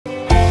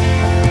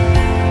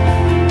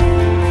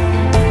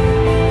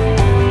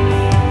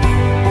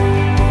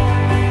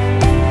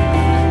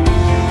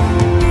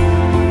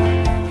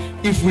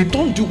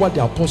do what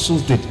the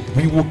apostles did,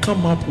 we will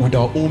come up with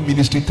our own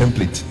ministry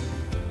template.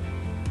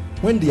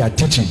 When they are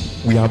teaching,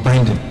 we are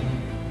binding.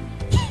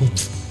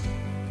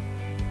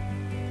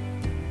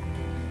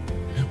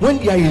 When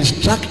they are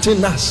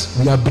instructing us,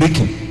 we are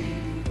breaking.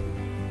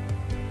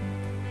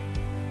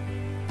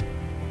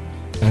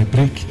 I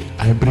break.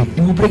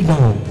 You will break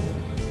down.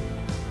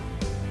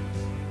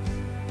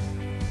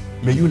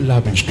 May you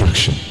love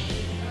instruction.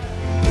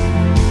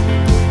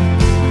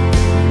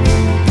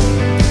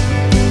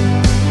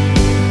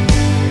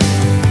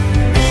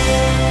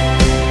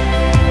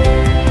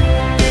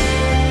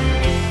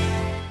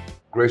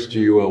 Grace to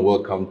you and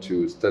welcome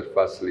to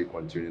Steadfastly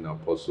Continuing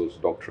Apostles'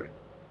 Doctrine.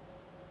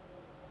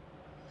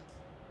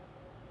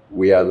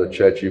 We are the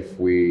church if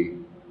we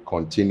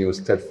continue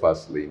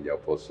steadfastly in the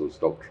Apostles'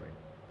 Doctrine,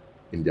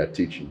 in their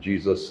teaching.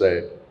 Jesus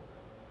said,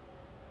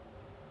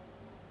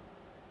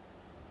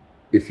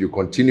 if you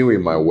continue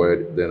in my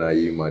word, then are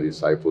ye my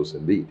disciples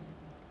indeed.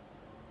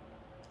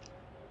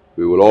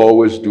 We will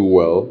always do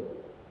well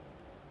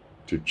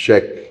to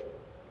check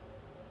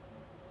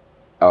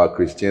our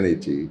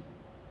Christianity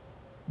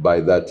by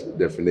that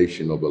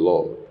definition of the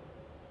Lord,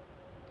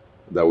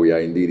 that we are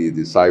indeed his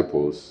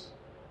disciples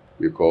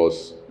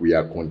because we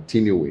are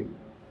continuing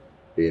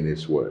in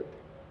his word.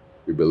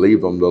 We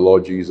believe on the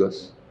Lord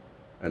Jesus,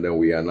 and then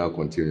we are now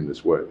continuing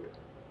his word.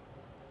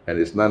 And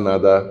it's none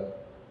other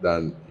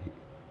than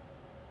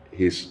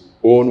his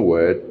own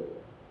word,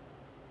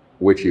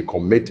 which he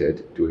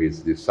committed to his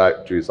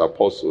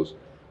apostles,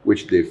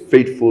 which they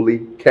faithfully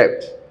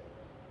kept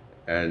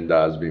and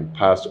has been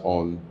passed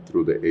on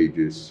through the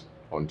ages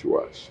unto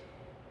us.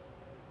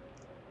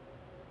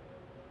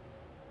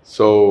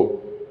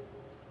 So,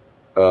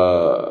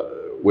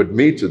 with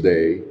me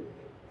today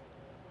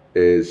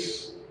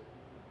is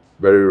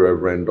very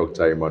Reverend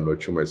Dr. Emmanuel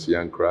Twumasi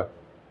Ankrah,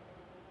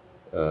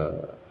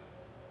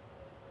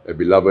 a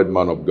beloved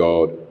man of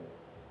God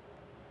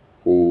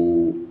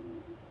who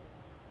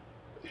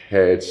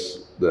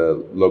heads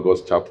the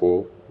Logos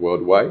Chapel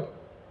worldwide.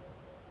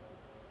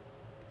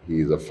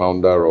 He is a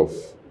founder of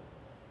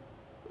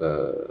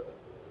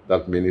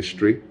that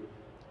ministry,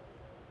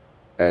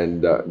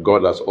 and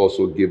God has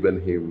also given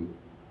him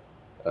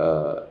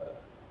a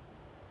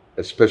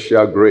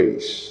special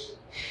grace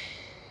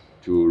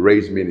to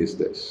raise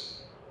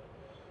ministers,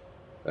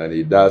 and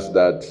he does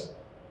that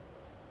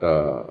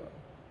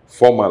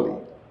formally.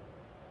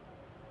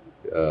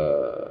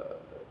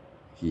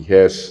 He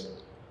has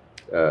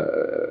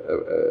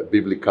a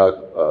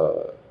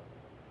biblical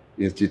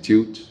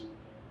institute,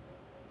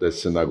 the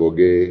Synagogue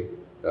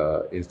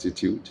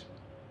Institute.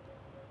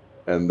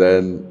 And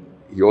then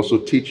he also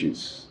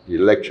teaches, he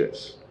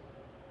lectures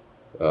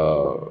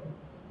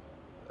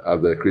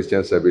at the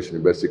Christian Service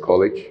University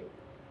College,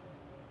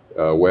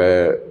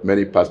 where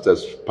many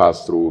pastors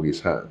pass through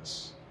his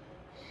hands.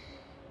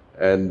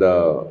 And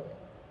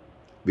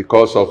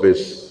because of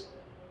his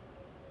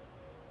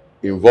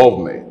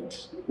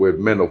involvement with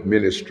men of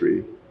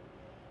ministry,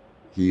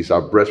 he's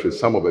abreast with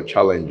some of the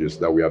challenges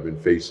that we have been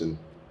facing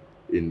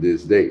in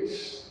these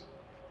days.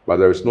 But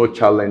there is no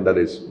challenge that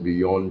is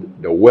beyond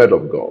the word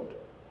of God.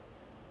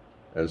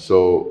 And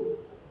so,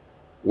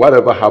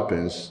 whatever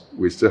happens,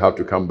 we still have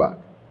to come back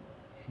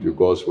to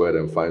God's word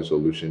and find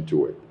solution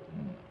to it.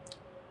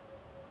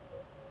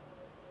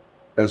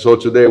 And so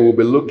today we'll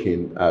be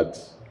looking at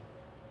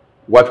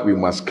what we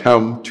must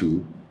come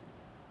to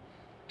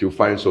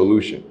find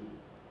solution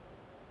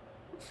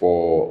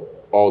for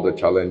all the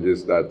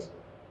challenges that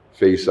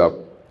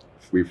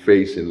we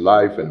face in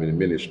life and in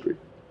ministry.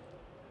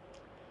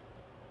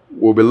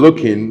 We'll be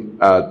looking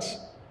at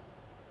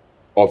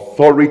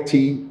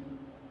authority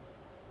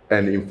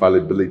and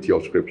infallibility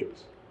of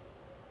scriptures.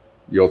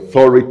 The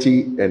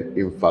authority and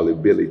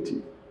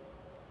infallibility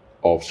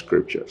of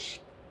scriptures.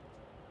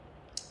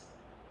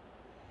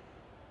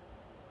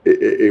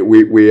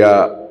 We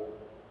are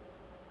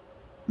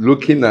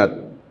looking at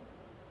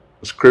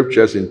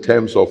scriptures in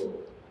terms of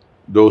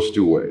those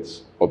two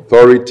words,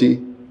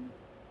 authority,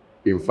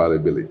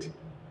 infallibility.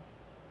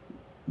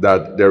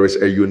 That there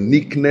is a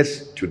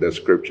uniqueness to the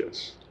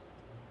scriptures.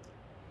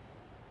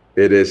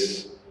 It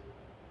is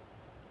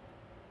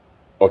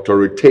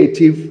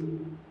authoritative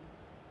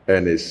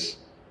and is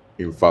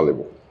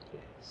infallible.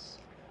 Yes.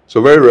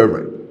 So, very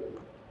Reverend,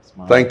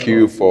 thank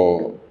you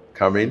for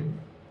coming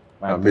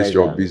amidst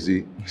your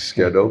busy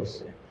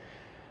schedules.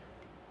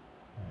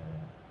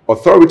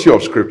 Authority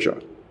of scripture.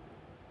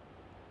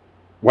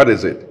 What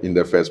is it in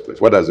the first place?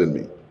 What does it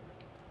mean?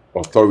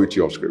 Authority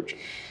of scripture.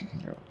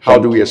 How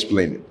do we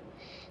explain it?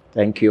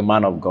 Thank you,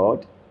 man of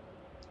God,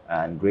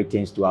 and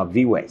greetings to our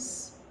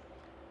viewers.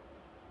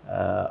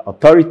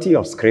 Authority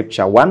of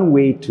scripture. One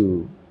way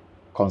to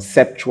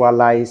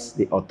conceptualize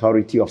the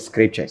authority of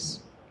scriptures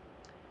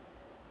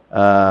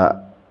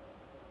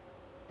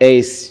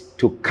is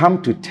to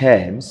come to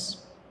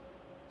terms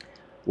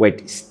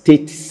with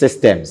state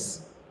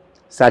systems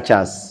such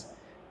as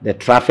the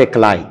traffic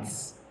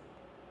lights,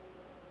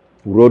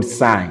 road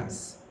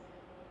signs,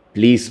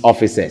 police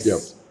officers. Yep.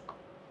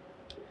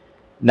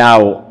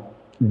 Now,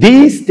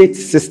 these state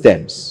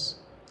systems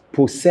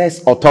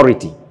possess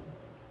authority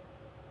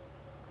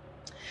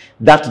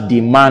that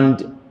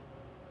demand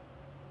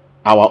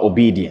our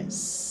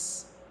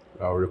obedience,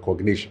 Our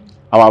recognition.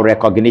 our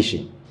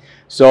recognition.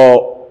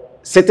 So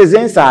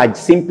citizens are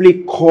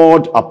simply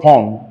called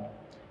upon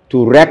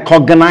to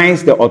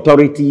recognize the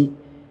authority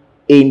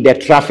in the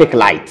traffic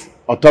light,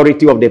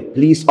 authority of the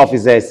police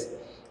officers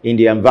in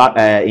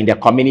the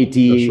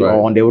community. That's right.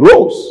 Or on the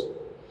roads.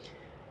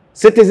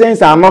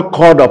 Citizens are not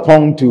called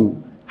upon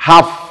to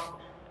have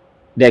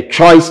the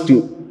choice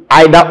to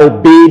either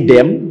obey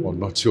them Or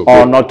not to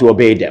obey. or not to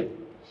obey them.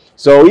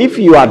 So if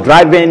you are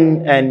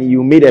driving and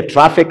you meet a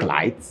traffic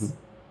light,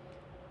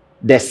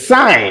 the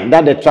sign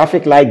that the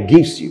traffic light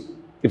gives you,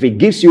 if it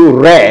gives you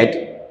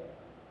red,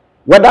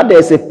 whether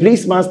there's a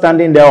policeman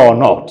standing there or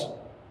not,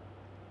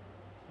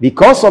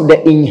 because of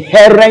the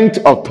inherent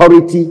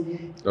authority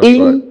That's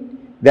in right.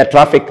 the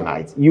traffic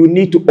light, you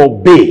need to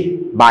obey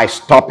by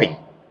stopping.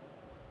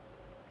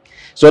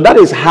 So that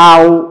is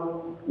how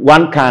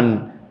one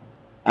can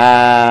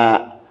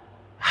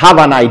have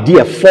an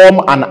idea,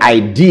 form an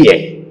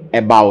idea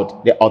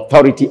about the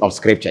authority of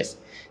scriptures.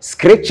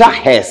 Scripture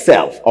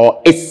herself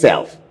or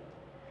itself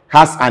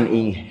has an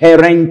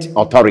inherent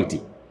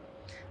authority,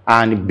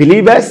 and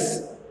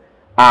believers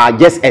are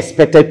just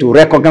expected to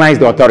recognize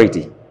the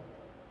authority.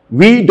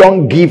 We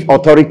don't give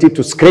authority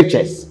to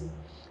scriptures.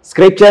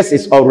 Scriptures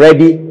is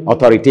already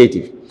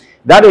authoritative.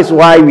 That is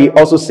why we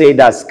also say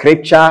that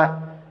scripture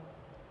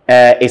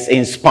is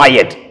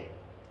inspired.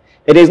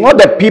 It is not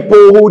the people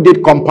who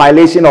did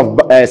compilation of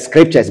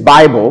scriptures,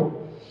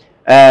 Bible,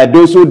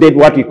 those who did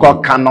what we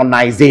call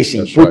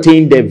canonization, That's right.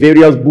 putting the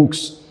various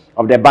books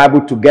of the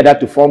Bible together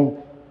to form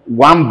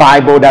one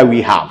Bible that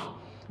we have.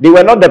 They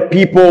were not the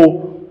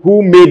people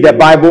who made the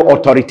Bible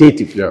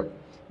authoritative, Yeah.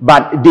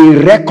 but they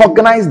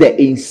recognized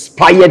the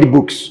inspired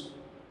books,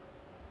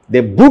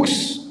 the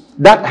books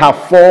that have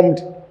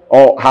formed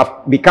or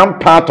have become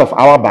part of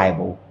our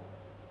Bible,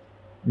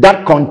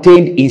 that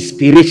contained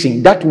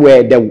inspiration, that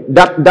were the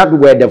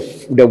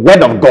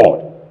word of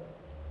God.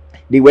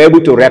 They were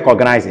able to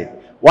recognize it.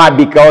 Why?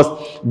 Because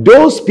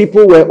those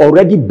people were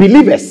already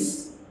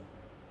believers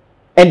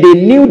and they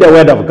knew the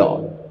word of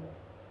God.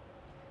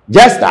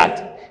 Just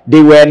that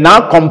they were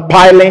now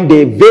compiling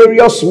the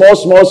various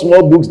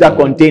small books that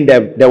contain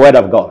the word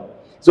of God.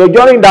 So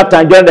during that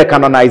time, during the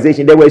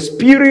canonization, there were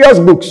spurious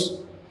books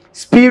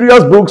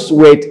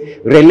with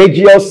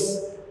religious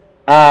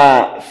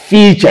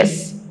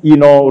features,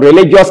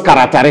 religious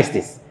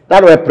characteristics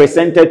that were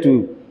presented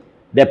to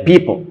the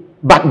people.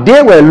 But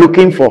they were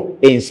looking for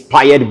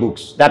inspired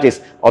books, that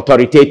is,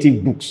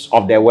 authoritative books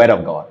of the word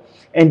of God.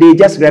 And they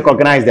just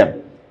recognized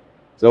them.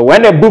 So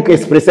when a book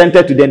is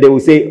presented to them, they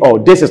will say, oh,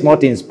 this is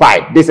not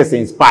inspired. This is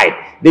inspired.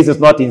 This is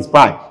not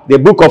inspired. The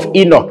book of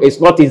Enoch is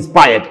not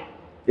inspired.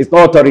 It's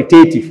not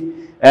authoritative.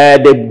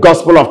 The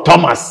Gospel of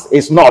Thomas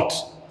is not.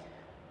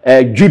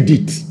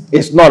 Judith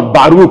is not.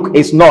 Baruch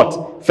is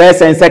not.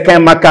 First and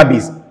Second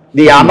Maccabees,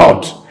 they are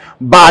not.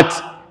 But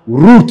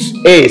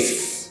Ruth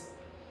is.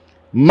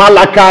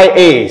 Malachi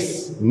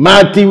is.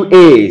 Matthew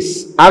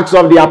is. Acts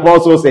of the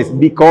Apostles is.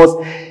 Because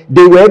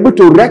they were able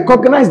to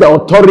recognize the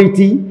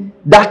authority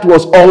that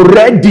was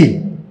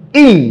already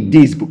in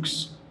these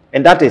books.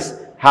 And that is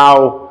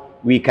how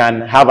we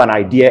can have an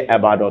idea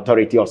about the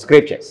authority of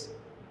scriptures.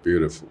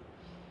 Beautiful.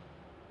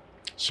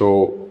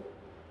 So,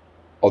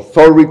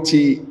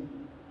 authority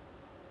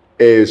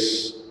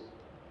is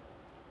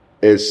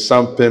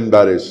something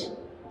that is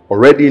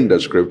already in the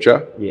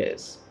scripture.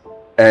 Yes.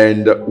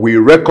 And we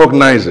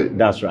recognize it.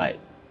 That's right.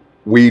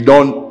 We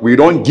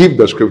don't give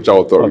the scripture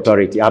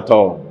Authority at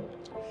all.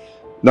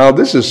 Now,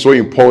 this is so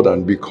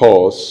important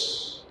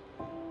because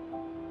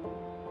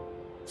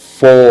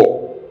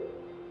for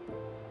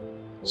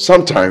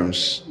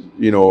sometimes,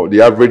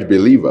 the average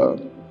believer,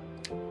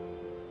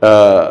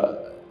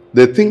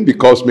 they think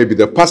because maybe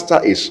the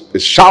pastor is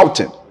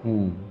shouting,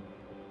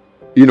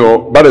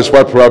 that is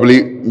what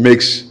probably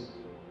makes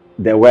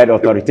the word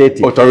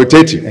authoritative.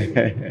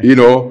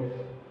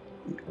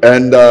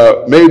 And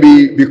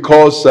maybe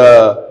because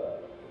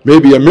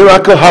maybe a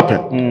miracle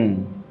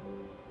happened,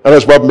 that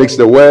is what makes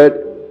the word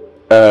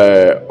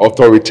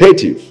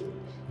authoritative.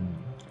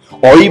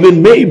 Or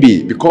even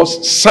maybe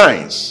because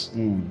science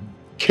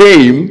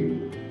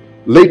came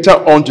later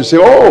on to say,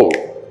 oh,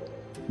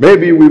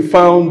 maybe we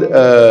found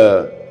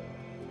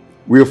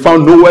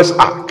Noah's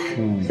Ark.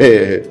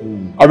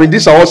 I mean,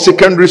 these are all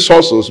secondary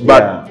sources,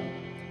 but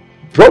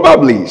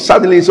probably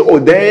suddenly say, oh,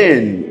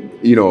 then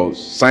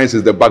science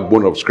is the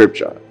backbone of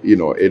scripture.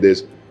 It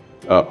is,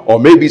 or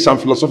maybe some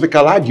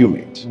philosophical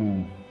argument.